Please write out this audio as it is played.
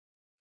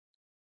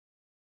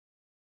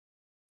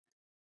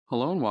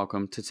Hello and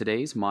welcome to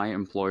today's My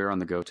Employer on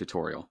the Go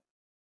tutorial.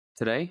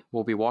 Today,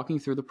 we'll be walking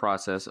through the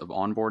process of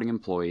onboarding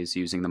employees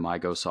using the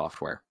MyGo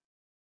software.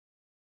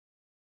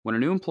 When a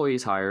new employee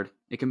is hired,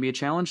 it can be a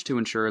challenge to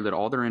ensure that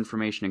all their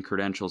information and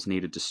credentials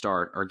needed to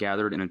start are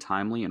gathered in a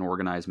timely and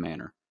organized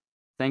manner.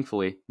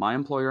 Thankfully, My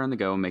Employer on the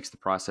Go makes the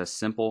process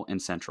simple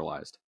and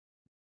centralized.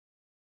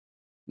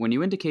 When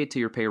you indicate to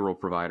your payroll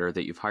provider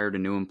that you've hired a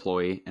new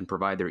employee and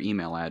provide their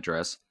email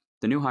address,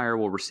 the new hire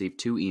will receive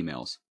two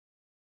emails.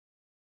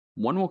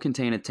 One will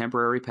contain a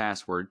temporary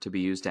password to be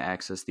used to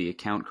access the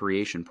account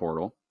creation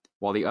portal,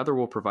 while the other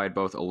will provide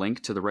both a link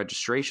to the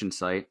registration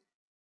site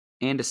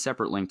and a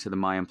separate link to the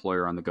My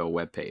Employer on the Go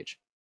webpage.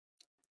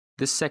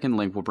 This second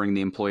link will bring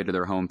the employee to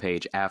their home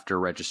page after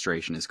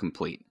registration is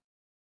complete.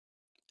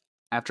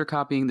 After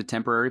copying the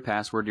temporary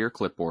password to your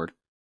clipboard,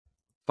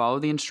 follow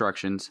the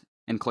instructions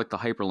and click the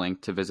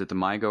hyperlink to visit the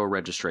MyGo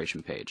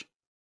registration page.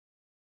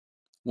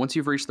 Once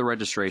you've reached the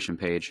registration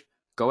page,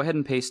 go ahead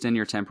and paste in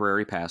your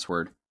temporary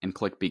password and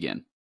click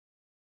Begin.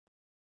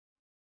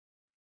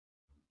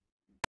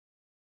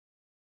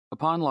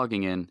 Upon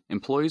logging in,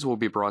 employees will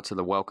be brought to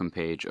the welcome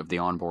page of the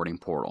onboarding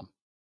portal.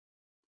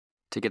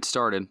 To get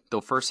started,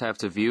 they'll first have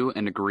to view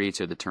and agree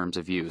to the terms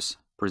of use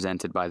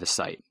presented by the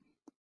site.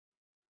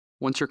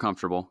 Once you're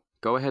comfortable,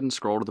 go ahead and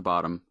scroll to the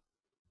bottom,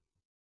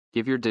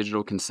 give your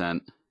digital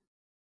consent,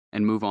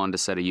 and move on to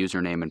set a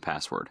username and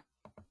password.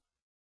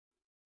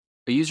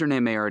 A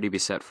username may already be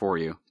set for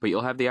you, but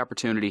you'll have the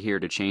opportunity here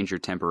to change your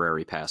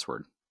temporary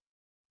password.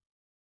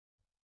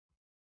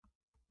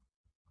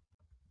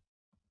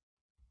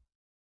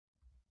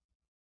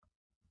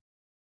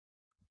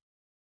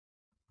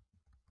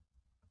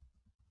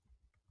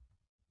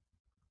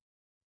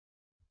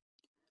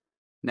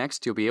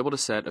 Next, you'll be able to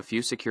set a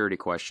few security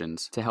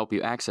questions to help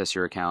you access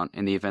your account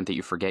in the event that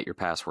you forget your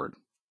password.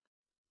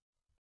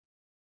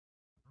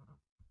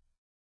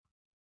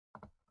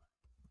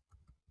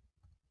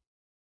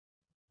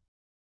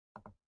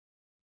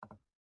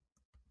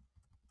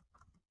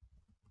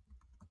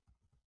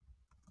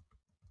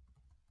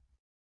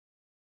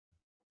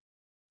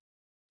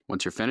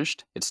 Once you're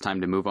finished, it's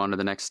time to move on to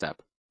the next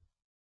step.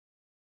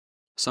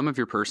 Some of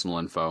your personal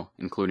info,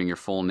 including your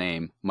full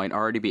name, might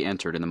already be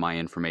entered in the My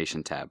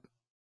Information tab.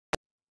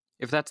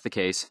 If that's the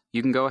case,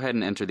 you can go ahead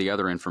and enter the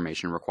other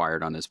information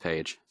required on this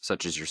page,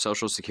 such as your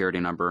social security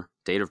number,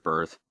 date of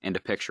birth, and a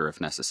picture if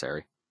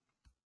necessary.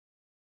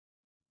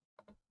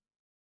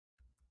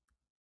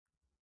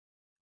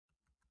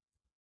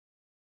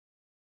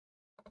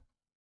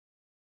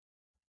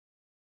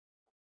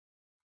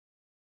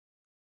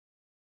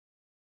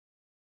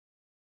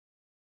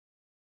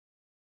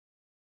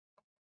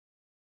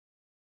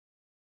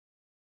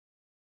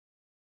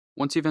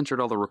 Once you've entered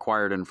all the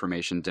required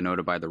information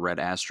denoted by the red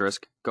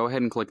asterisk, go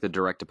ahead and click the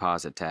Direct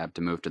Deposit tab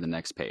to move to the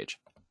next page.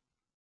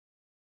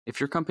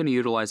 If your company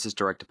utilizes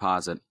direct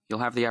deposit, you'll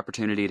have the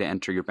opportunity to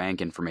enter your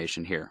bank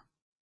information here.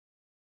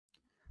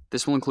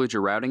 This will include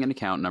your routing and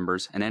account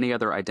numbers and any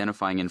other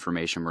identifying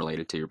information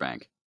related to your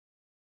bank.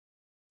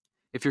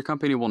 If your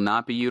company will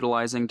not be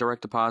utilizing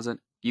direct deposit,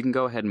 you can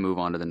go ahead and move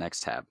on to the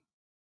next tab.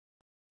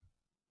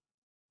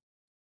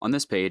 On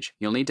this page,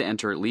 you'll need to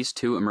enter at least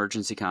 2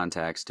 emergency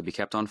contacts to be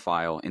kept on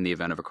file in the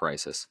event of a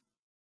crisis.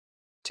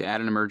 To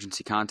add an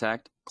emergency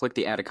contact, click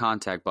the Add a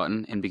Contact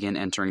button and begin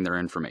entering their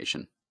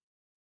information.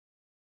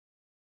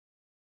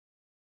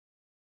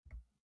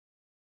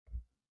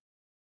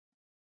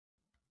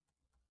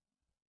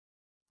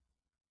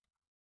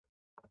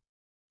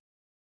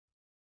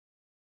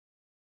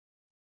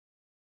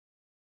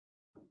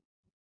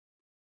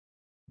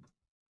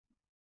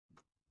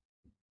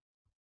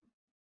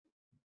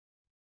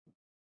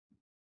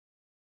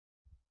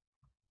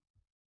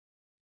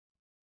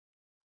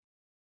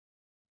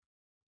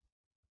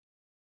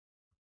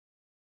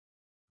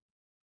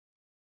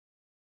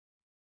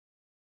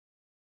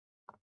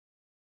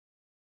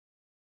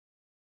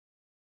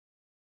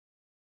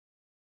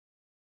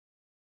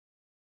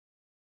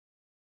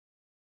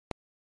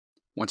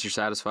 Once you're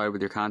satisfied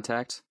with your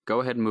contacts,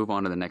 go ahead and move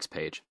on to the next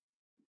page.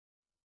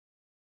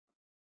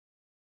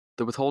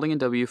 The Withholding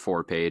and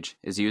W-4 page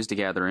is used to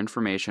gather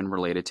information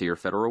related to your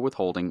federal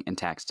withholding and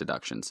tax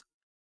deductions.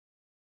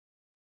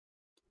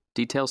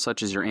 Details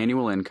such as your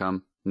annual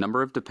income,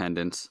 number of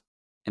dependents,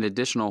 and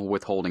additional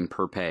withholding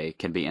per pay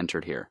can be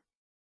entered here.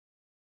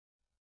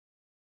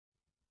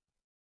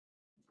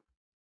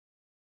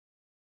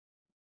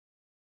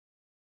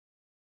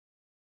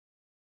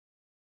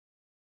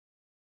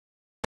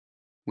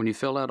 When you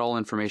fill out all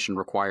information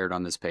required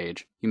on this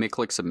page, you may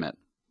click Submit.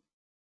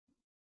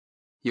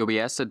 You'll be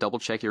asked to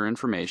double-check your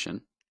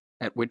information,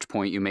 at which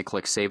point you may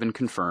click Save and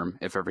Confirm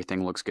if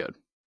everything looks good.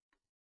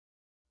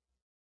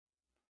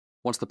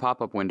 Once the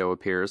pop-up window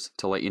appears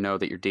to let you know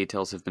that your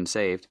details have been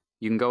saved,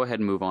 you can go ahead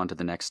and move on to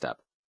the next step.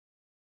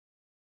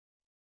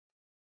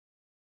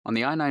 On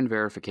the I-9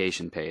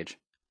 verification page,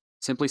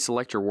 simply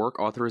select your work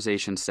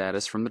authorization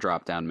status from the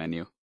drop-down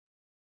menu,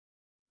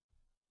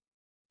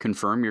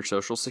 confirm your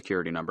social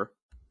security number,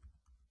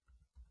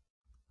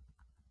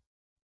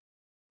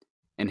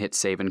 and hit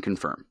Save and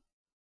Confirm.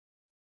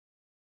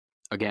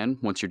 Again,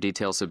 once your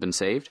details have been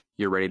saved,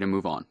 you're ready to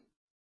move on.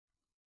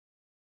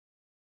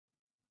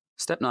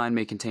 Step 9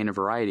 may contain a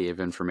variety of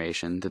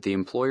information that the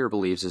employer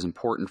believes is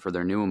important for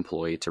their new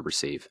employee to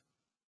receive.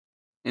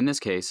 In this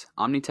case,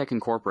 Omnitech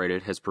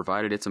Incorporated has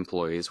provided its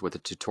employees with a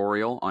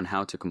tutorial on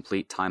how to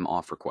complete time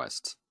off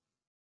requests.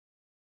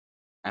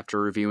 After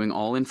reviewing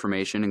all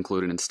information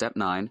included in Step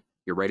 9,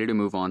 you're ready to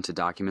move on to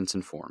documents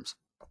and forms.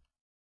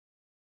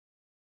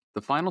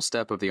 The final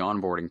step of the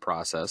onboarding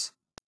process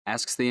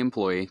asks the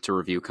employee to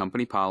review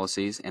company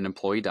policies and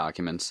employee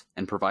documents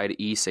and provide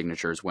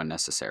e-signatures when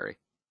necessary.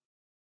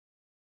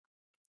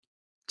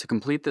 To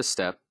complete this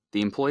step,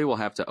 the employee will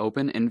have to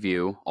open and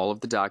view all of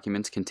the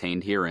documents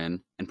contained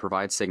herein and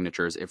provide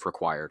signatures if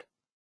required.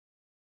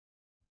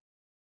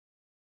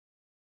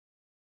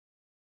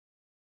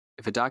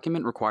 If a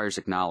document requires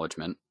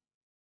acknowledgement,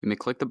 you may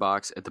click the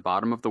box at the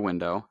bottom of the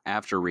window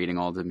after reading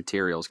all the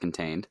materials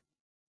contained,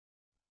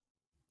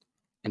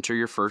 enter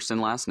your first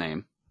and last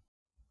name,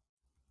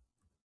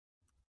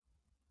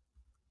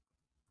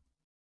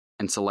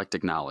 and select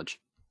Acknowledge.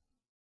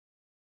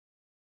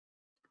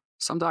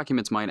 Some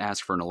documents might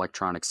ask for an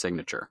electronic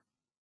signature.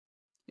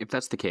 If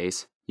that's the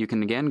case, you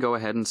can again go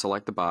ahead and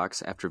select the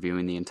box after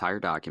viewing the entire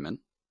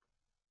document,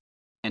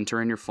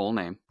 enter in your full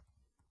name,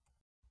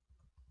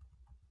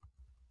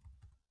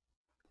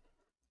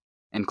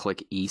 and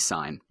click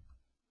E-Sign.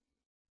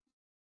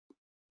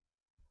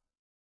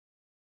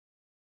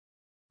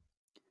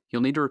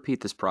 You'll need to repeat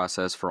this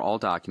process for all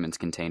documents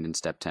contained in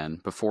Step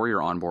 10 before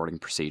your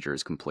onboarding procedure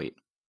is complete.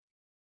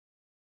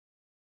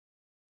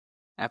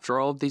 After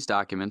all of these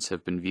documents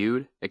have been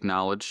viewed,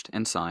 acknowledged,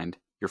 and signed,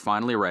 you're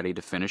finally ready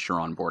to finish your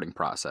onboarding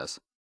process.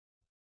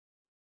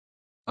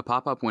 A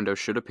pop-up window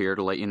should appear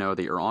to let you know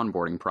that your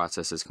onboarding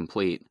process is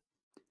complete,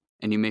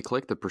 and you may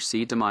click the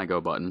Proceed to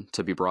MyGo button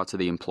to be brought to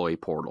the employee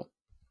portal.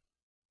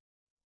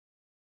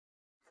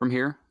 From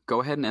here,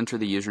 go ahead and enter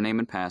the username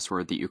and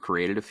password that you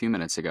created a few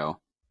minutes ago,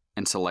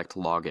 and select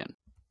Login.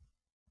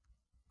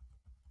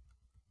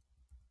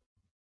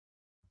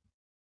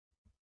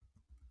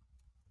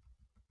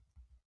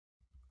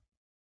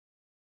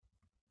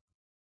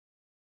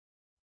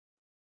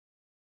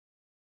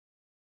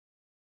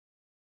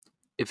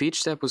 If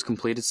each step was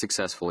completed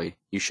successfully,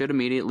 you should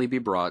immediately be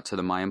brought to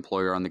the My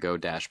Employer on the Go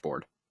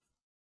dashboard.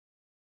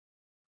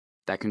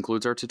 That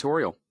concludes our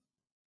tutorial.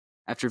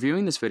 After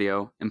viewing this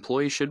video,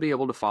 employees should be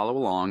able to follow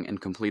along and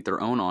complete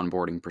their own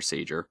onboarding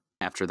procedure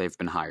after they've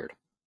been hired.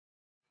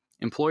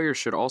 Employers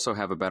should also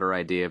have a better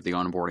idea of the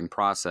onboarding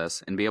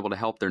process and be able to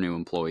help their new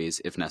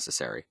employees if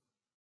necessary.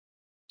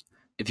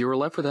 If you are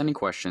left with any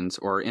questions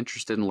or are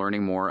interested in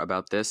learning more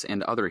about this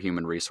and other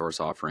human resource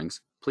offerings,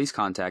 please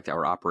contact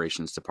our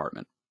operations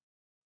department.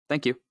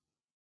 Thank you.